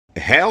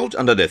Held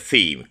under the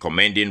theme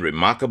Commending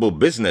Remarkable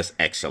Business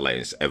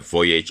Excellence, a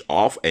Voyage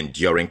of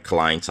Enduring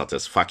Client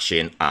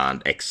Satisfaction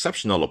and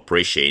Exceptional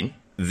Operation,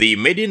 the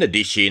maiden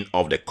edition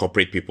of the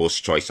Corporate People's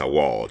Choice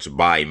Awards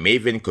by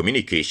Maven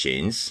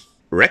Communications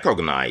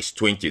recognized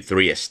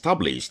 23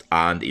 established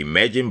and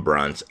emerging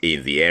brands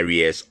in the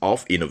areas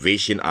of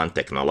innovation and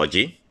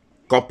technology,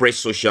 corporate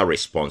social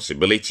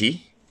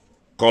responsibility,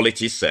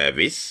 quality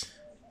service,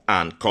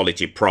 and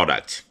quality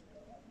product.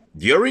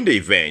 During the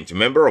event,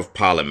 Member of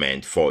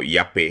Parliament for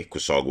Yape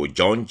Kusogo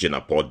John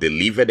Jinapor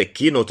delivered a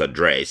keynote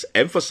address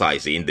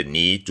emphasizing the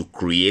need to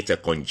create a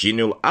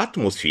congenial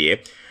atmosphere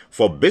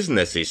for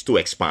businesses to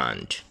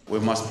expand. We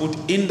must put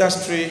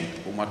industry,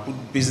 we must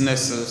put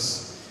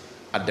businesses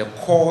at the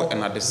core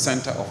and at the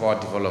center of our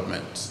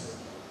development.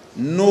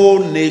 No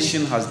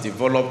nation has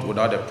developed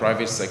without a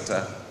private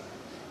sector.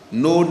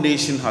 No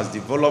nation has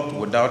developed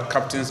without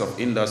captains of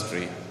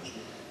industry,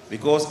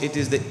 because it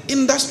is the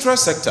industrial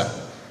sector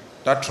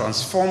that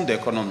transforms the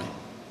economy.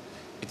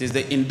 It is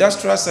the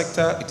industrial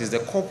sector, it is the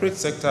corporate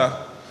sector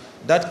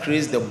that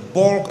creates the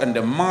bulk and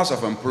the mass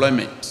of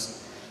employment,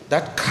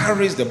 that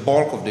carries the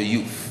bulk of the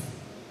youth.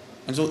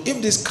 And so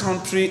if this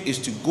country is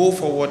to go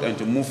forward and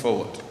to move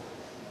forward,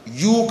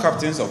 you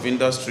captains of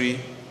industry,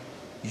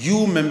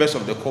 you members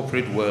of the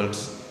corporate world,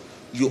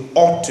 you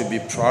ought to be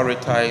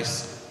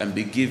prioritized and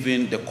be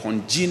given the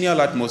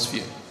congenial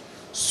atmosphere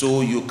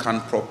so you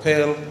can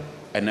propel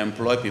and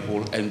employ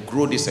people and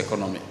grow this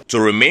economy. To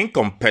remain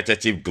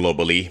competitive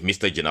globally,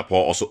 Mr. Jinapor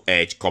also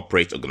urged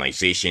corporate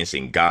organizations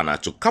in Ghana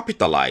to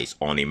capitalize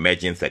on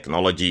emerging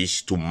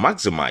technologies to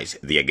maximize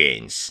their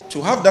gains.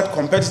 To have that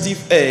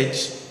competitive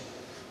edge,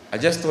 I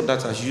just thought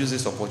that I should use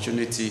this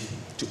opportunity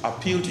to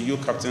appeal to you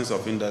captains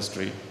of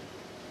industry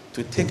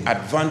to take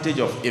advantage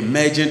of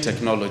emerging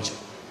technology,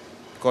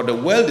 because the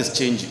world is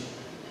changing.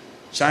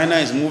 China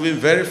is moving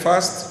very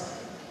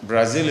fast,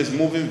 Brazil is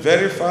moving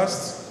very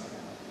fast,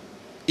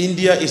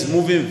 India is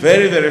moving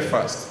very, very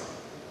fast.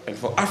 And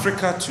for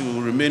Africa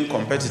to remain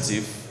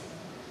competitive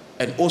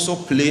and also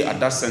play at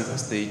that center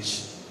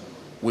stage,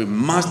 we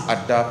must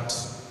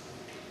adapt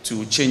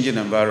to changing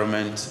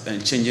environment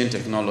and changing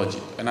technology.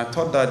 And I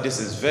thought that this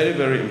is very,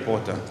 very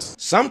important.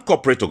 Some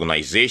corporate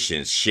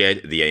organizations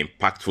shared their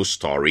impactful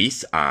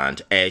stories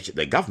and urged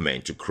the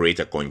government to create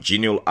a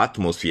congenial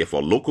atmosphere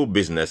for local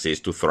businesses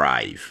to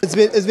thrive. It's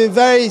been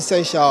very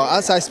essential.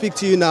 As I speak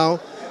to you now,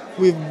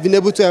 we've been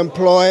able to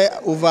employ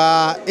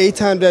over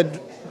 800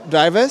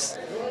 drivers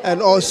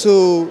and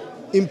also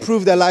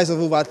improve the lives of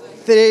over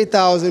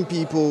 3,000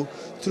 people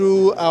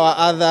through our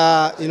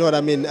other,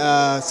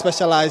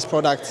 specialized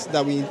products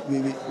that we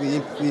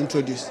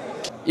introduce.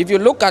 If you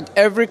look at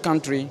every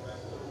country,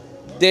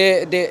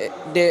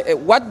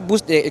 what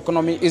boosts the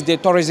economy is the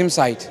tourism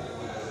side.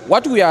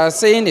 What we are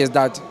saying is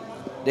that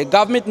the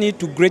government needs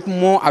to create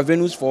more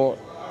avenues for,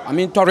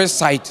 tourist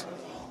site,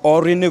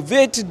 or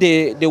renovate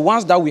the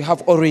ones that we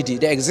have already,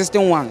 the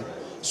existing one,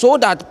 so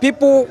that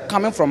people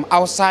coming from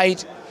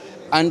outside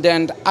and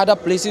then other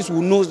places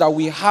who knows that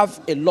we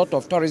have a lot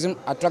of tourism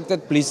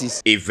attracted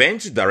places.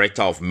 Event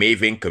Director of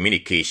Maven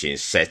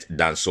Communications, Seth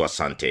Danso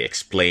Asante,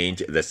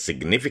 explained the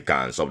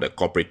significance of the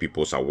Corporate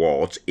People's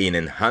Awards in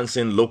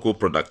enhancing local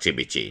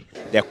productivity.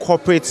 The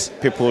Corporate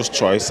People's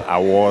Choice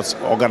Awards,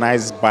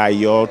 organized by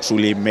your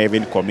truly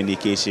Maven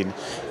Communication,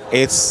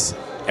 it's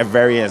a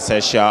very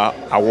essential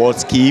award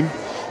scheme.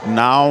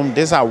 Now,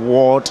 this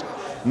award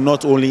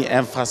not only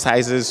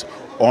emphasizes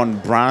on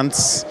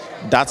brands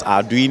that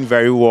are doing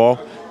very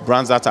well,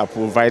 brands that are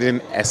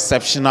providing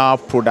exceptional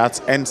products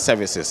and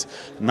services.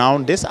 Now,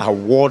 this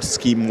award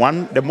scheme,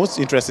 the most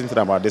interesting thing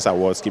about this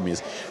award scheme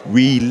is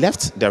we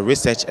left the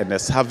research and the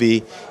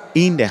survey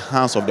in the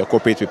hands of the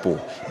corporate people,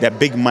 the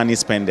big money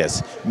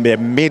spenders, the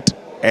mid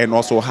and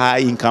also high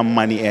income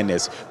money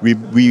earners.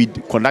 We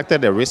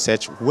conducted the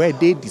research where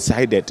they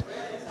decided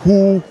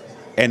who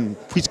and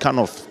which kind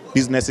of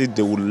businesses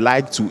they would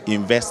like to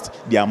invest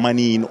their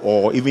money in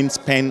or even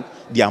spend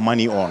their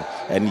money on.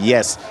 And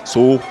yes,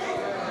 so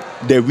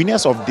the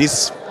winners of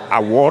this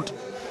award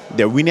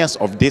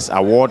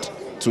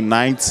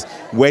tonight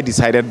were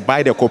decided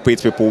by the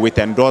corporate people with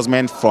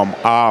endorsement from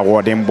our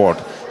awarding board.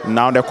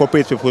 Now the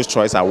Corporate People's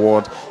Choice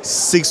Award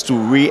seeks to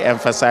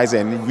re-emphasize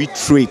and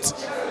reiterate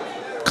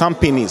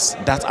companies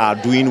that are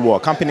doing well,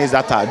 companies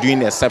that are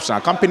doing exceptional,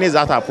 companies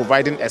that are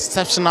providing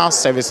exceptional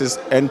services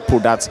and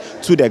products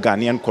to the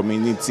Ghanaian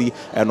community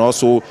and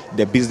also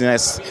the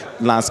business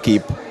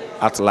landscape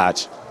at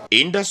large.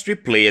 Industry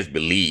players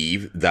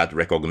believe that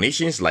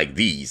recognitions like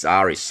these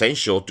are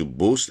essential to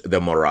boost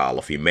the morale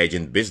of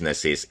emerging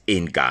businesses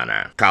in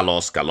Ghana.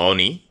 Carlos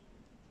Caloni,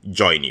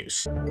 Joy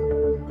News.